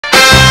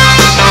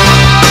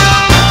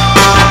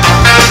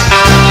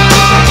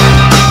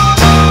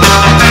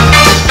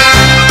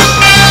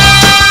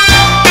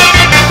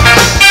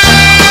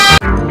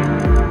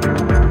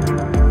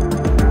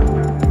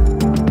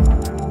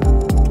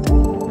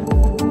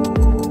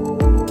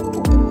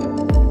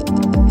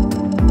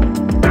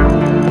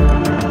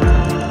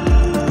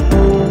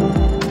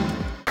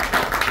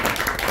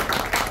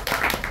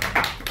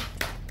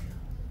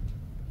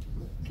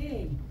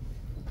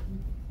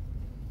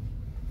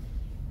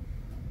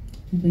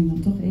Nu ben ik dan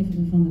toch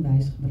even van de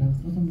wijs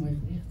gebracht. Wat een mooi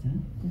gedicht, hè?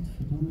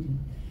 Godverdomme.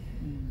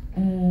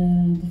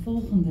 De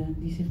volgende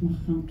die zich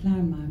mag gaan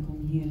klaarmaken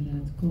om hier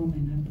te komen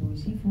en haar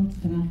poëzie voor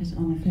te dragen is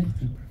Anne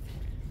Vegter.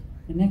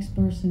 The next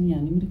person, ja,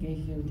 nu moet ik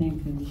even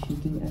denken, we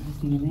should do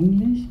everything in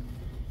English.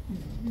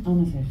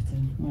 Anne Vegter.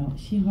 Well,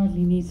 she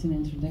hardly needs an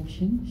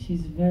introduction. She's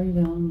a very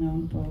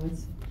well-known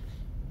poet,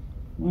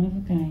 one of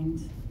a kind,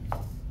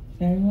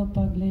 very well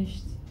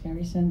published,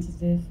 very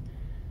sensitive,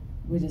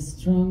 with a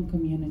strong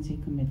community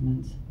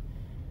commitment.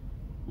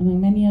 Among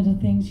many other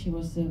things, she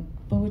was the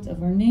poet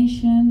of our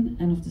nation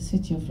and of the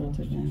city of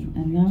Rotterdam,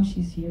 and now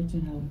she's here to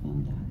help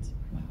on that.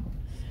 Wow.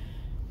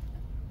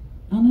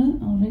 Anne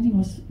already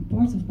was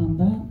part of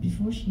Bamba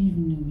before she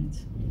even knew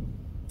it.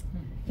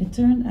 It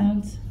turned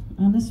out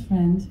Anne's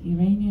friend,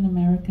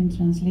 Iranian-American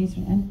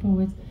translator and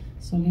poet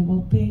Solé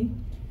Wolpe,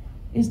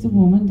 is the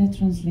woman that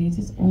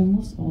translated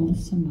almost all of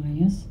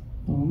Somaya's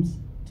poems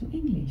to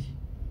English.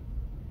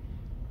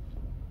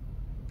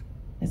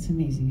 That's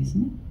amazing,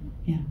 isn't it?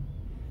 Yeah.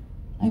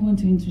 I want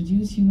to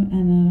introduce you,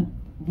 Anna,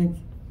 with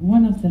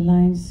one of the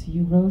lines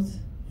you wrote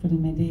for the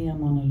Medea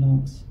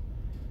monologues.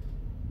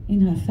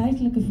 In haar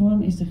feitelijke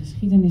vorm is de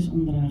geschiedenis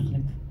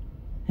ondraaglijk.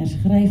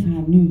 Herschrijf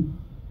haar nu,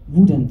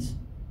 woedend.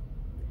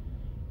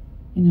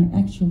 In her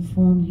actual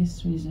form,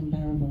 history is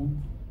unbearable.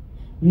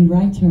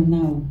 Rewrite her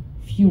now,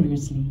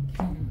 furiously.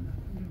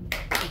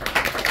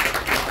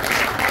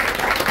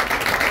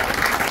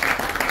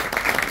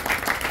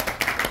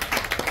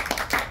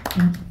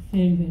 Thank you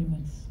very, very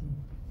much,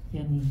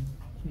 Yanni,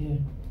 for your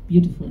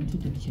beautiful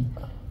introduction.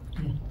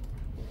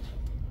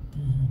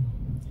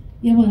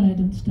 Yeah. Well, I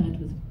don't start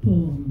with a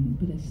poem,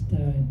 but I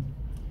start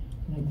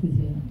like with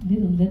a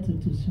little letter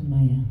to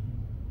Somaya.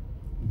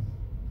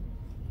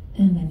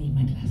 And I need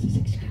my glasses,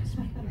 excuse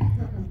me.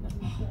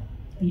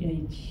 The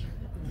age.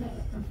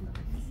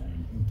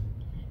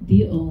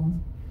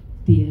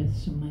 Dear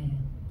Somaya,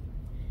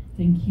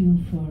 thank you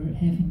for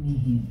having me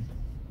here.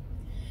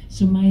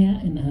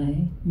 Somaya and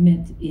I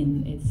met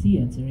in a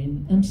theater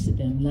in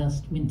Amsterdam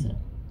last winter.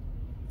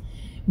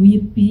 We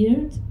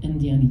appeared,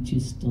 and Yanni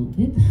just told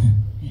it,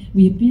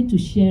 we appeared to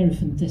share a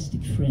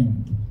fantastic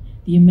friend,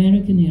 the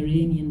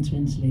American-Iranian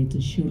translator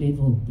Solé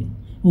Wolpe,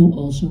 who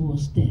also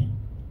was there.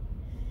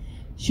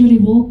 Solé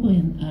Wolpe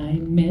and I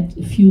met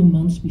a few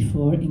months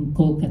before in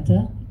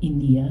Kolkata,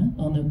 India,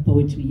 on a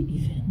poetry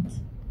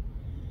event.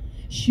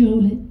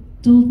 Solé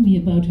told me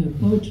about her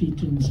poetry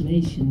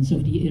translations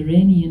of the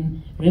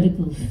Iranian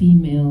radical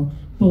female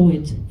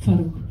poet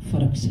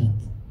Farrokhzad,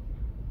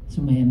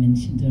 Somaya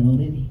mentioned her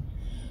already,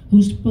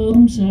 whose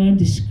poems are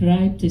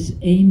described as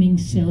aiming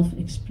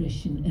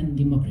self-expression and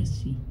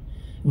democracy,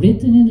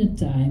 written in a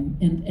time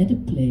and at a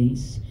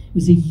place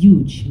with a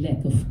huge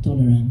lack of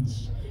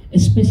tolerance,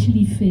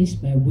 especially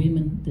faced by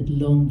women that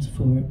longed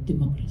for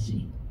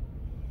democracy.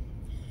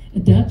 A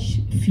Dutch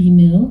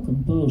female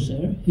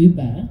composer,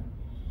 Huba,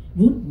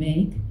 would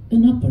make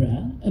an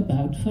opera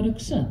about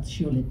Farrokhzad,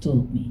 Solé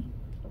told me.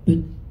 But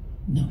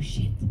no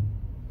shit.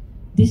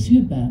 This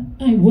Huba,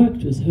 I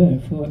worked with her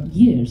for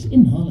years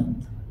in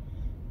Holland.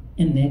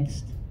 And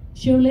next,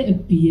 Solé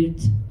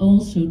appeared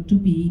also to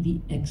be the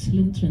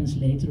excellent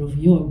translator of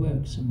your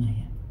work,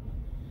 Somaya.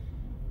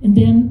 And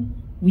then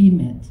we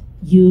met,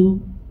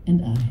 you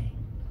and I.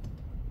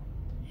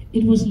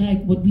 It was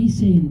like what we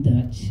say in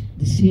Dutch,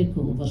 the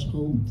cirkel was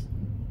rond.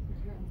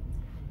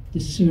 The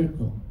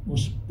circle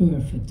was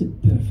perfect, the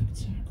perfect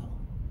circle.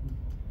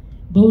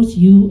 Both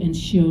you and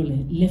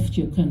Solé left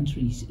your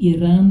countries,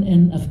 Iran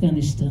and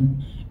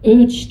Afghanistan,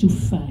 urged to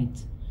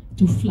flight,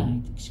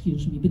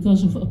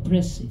 because of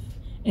oppressive,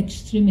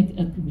 extremic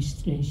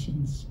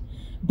administrations.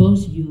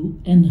 Both you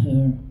and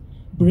her,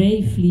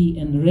 bravely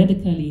and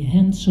radically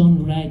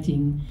hands-on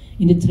writing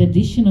in the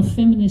tradition of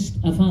feminist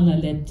avant la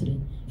lettre,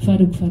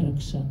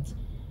 Farrokhzad,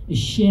 a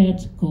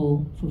shared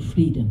call for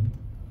freedom.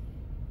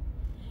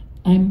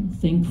 I'm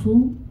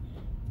thankful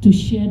to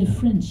share the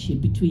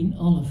friendship between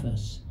all of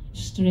us,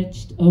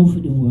 stretched over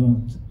the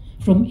world,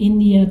 from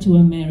India to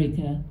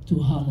America to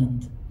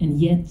Holland, and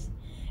yet,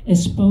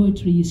 as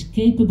poetry is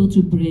capable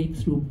to break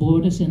through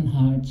borders and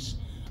hearts,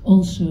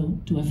 also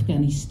to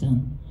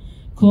Afghanistan,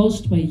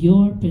 caused by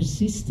your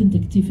persistent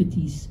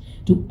activities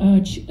to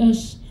urge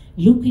us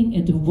looking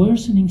at the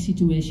worsening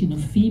situation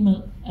of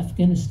female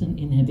Afghanistan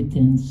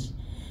inhabitants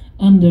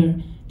under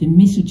the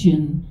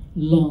misogyn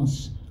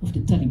laws of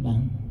the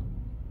Taliban.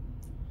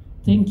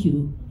 Thank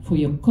you for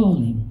your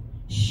calling,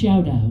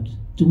 shout out,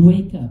 to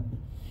wake up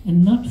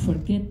and not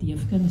forget the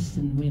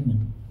Afghanistan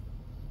women.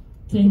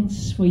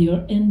 Thanks for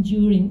your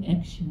enduring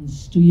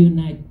actions to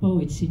unite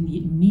poets in the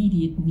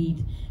immediate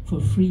need for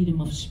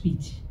freedom of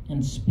speech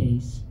and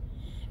space,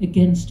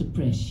 against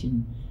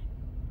oppression.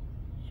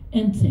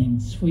 And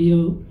thanks for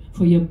your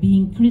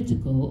being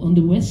critical on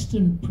the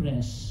Western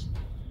press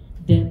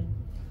that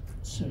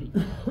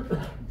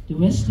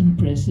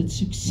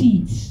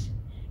succeeds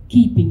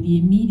keeping the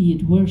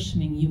immediate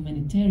worsening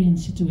humanitarian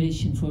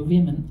situation for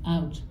women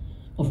out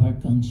of our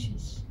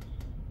conscience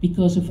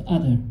because of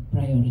other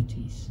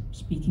priorities,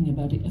 speaking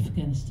about the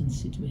Afghanistan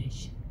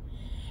situation.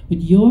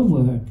 But your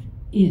work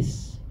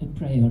is a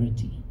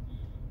priority.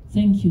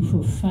 Thank you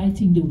for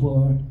fighting the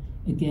war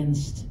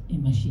against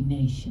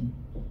imagination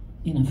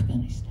in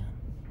Afghanistan.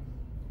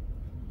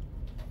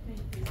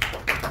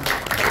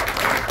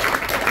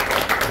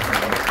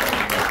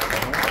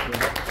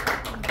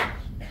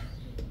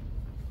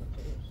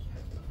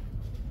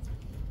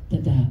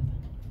 Dadaab.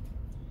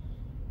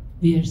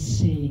 We are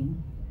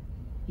saying,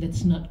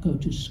 let's not go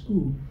to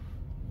school.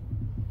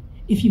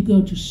 If you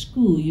go to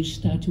school, you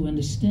start to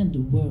understand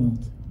the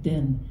world.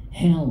 Then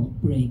hell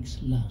breaks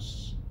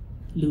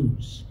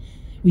loose.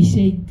 We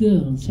say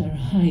girls are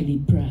highly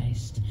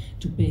prized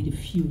to pay the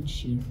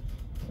future.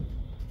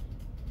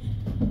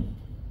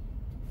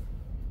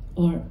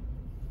 Or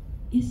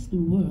is the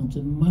world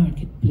a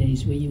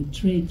marketplace where you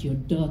trade your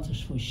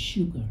daughters for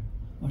sugar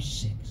or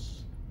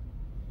sex?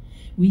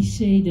 We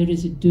say there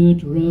is a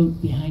dirt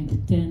road behind the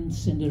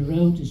tents and the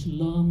road is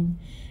long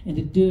and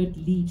the dirt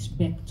leads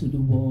back to the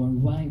war.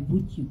 Why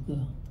would you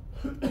go?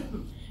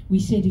 We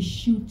say the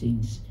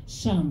shootings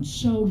sound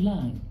so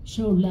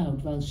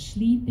loud while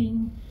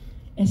sleeping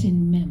as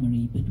in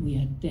memory, but we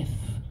are deaf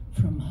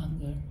from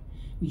hunger,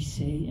 we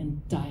say,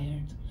 and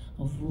tired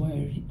of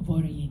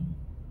worrying.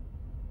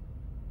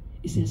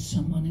 Is there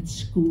someone at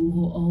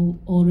school who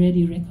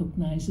already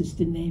recognizes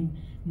the name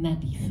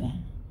Nadifa,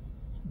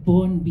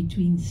 born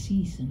between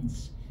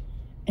seasons,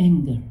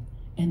 anger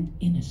and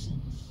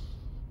innocence?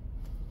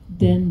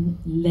 Then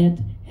let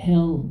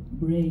hell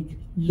break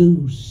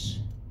loose.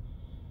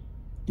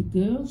 The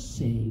girls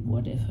say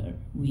whatever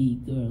we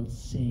girls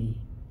say.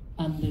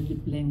 Under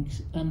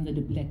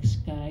the black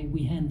sky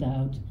we hand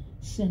out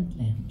scent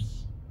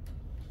lamps.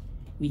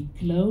 We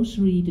close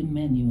read a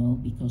manual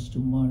because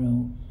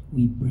tomorrow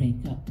we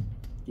break up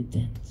the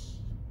tents.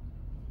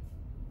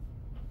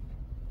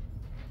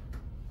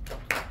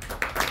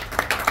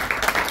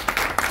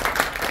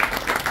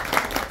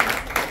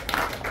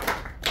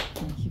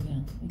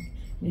 Dankjewel. Ik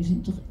lees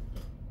hem toch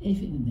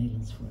even in het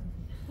Nederlands voor.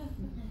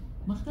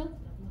 Mag dat?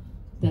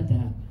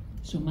 Dadaab,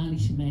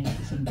 Somalische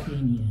meisjes in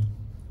Kenia.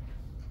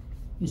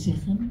 We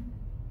zeggen,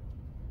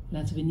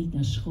 laten we niet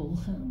naar school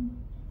gaan.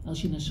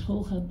 Als je naar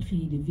school gaat, begin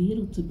je de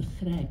wereld te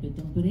begrijpen.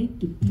 Dan breekt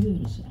de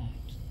pleuris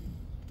uit.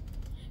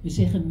 We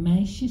zeggen,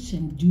 meisjes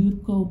zijn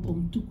duurkoop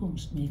om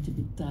toekomst mee te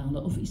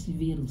betalen. Of is de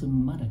wereld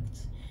een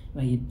markt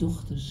waar je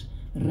dochters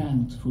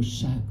ruilt voor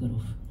suiker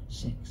of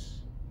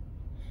seks?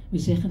 We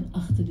zeggen,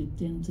 achter de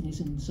tenten is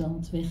een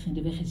zandweg en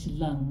de weg is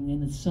lang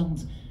en het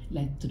zand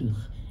leidt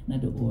terug naar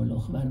de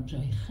oorlog. Waarom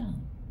zou je gaan?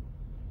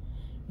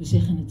 We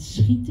zeggen, het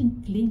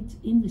schieten klinkt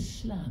in de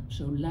slaap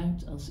zo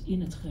luid als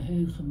in het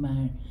geheugen,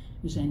 maar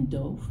we zijn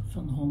doof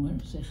van honger,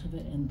 zeggen we,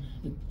 en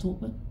het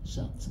tobben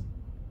zat.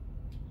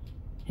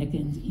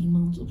 Herkent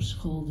iemand op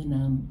school de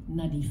naam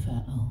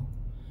Nadifa al?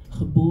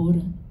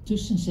 Geboren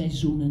tussen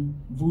seizoenen,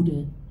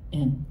 woede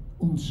en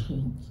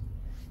onschuld.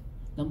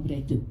 Dan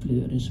breekt de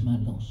pleuris maar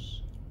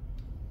los.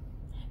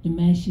 De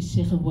meisjes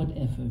zeggen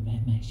whatever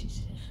wij meisjes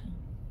zeggen.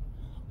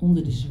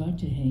 Onder de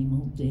zwarte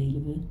hemel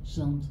delen we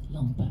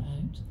zandlampen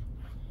uit.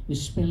 We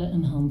spellen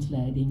een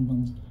handleiding,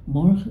 want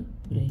morgen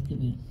breken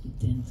we de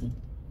tenten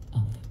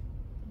af.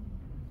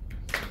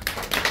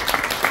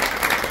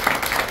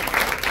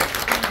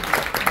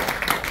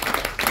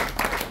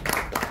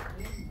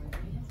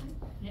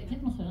 Ja, ik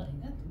heb nog wel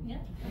een. Ja?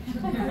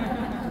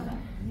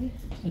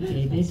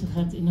 Oké, deze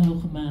gaat in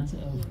hoge mate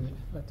over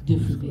de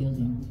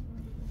verbeelding.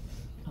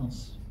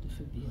 Als de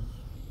verbeelding.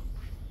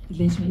 Ik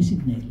lees me eens in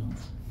het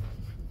Nederlands.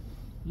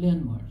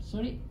 Learn more.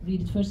 Sorry, read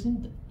it first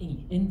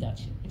in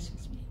Dutch.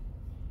 Excuse me.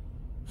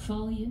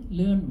 Val je,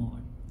 learn more.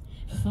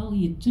 Val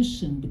je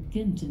tussen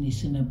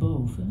bekentenissen naar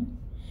boven,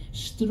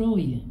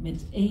 strooien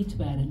met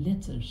eetbare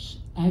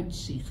letters,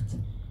 uitzicht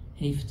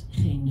heeft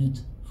geen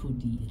nut voor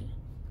dieren.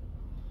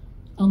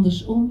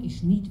 Andersom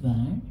is niet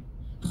waar,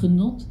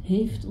 genot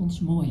heeft ons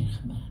mooier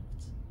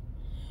gemaakt.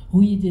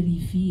 Hoe je de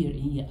rivier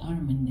in je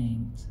armen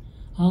neemt,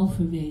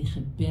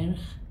 halverwege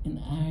berg en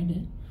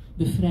aarde,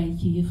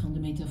 bevrijd je je van de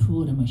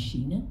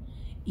metaforenmachine.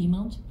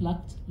 Iemand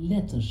plakt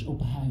letters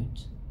op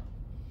huid.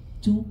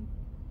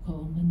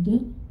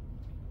 Toekomende,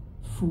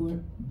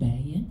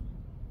 voorbijen,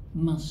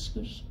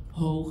 maskers,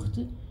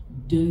 hoogte,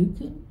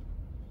 deuken,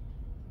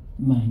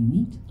 maar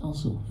niet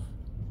alsof.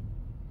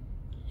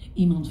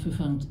 Iemand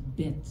vervangt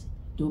bed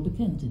door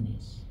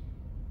bekentenis.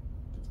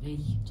 Dat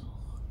weet je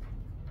toch.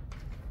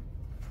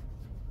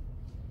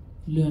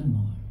 Learn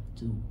more,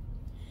 too.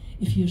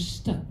 If you're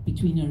stuck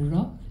between a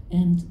rock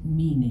and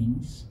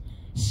meanings,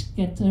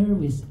 scatter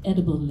with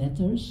edible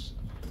letters.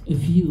 A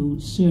view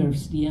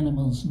serves the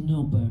animals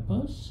no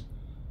purpose.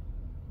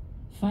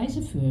 Vice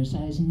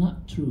versa is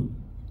not true.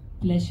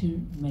 Pleasure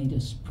made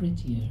us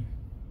prettier.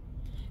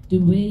 The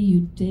way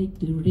you take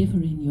the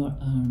river in your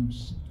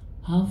arms,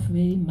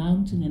 halfway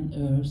mountain and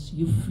earth,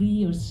 you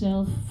free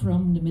yourself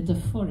from the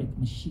metaphoric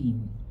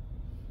machine.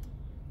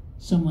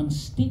 Someone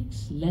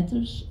sticks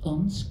letters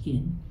on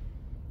skin.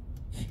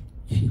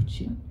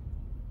 Future,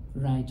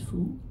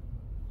 rightful,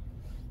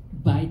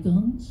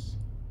 bygones,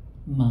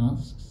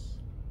 masks,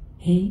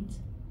 hate,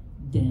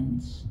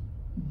 dance,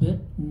 but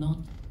not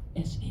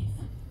as if.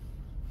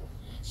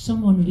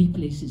 someone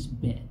replaces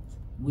bed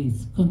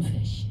with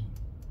confession,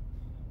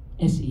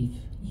 as if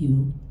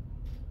you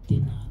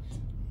did not.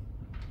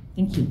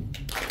 Thank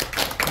you.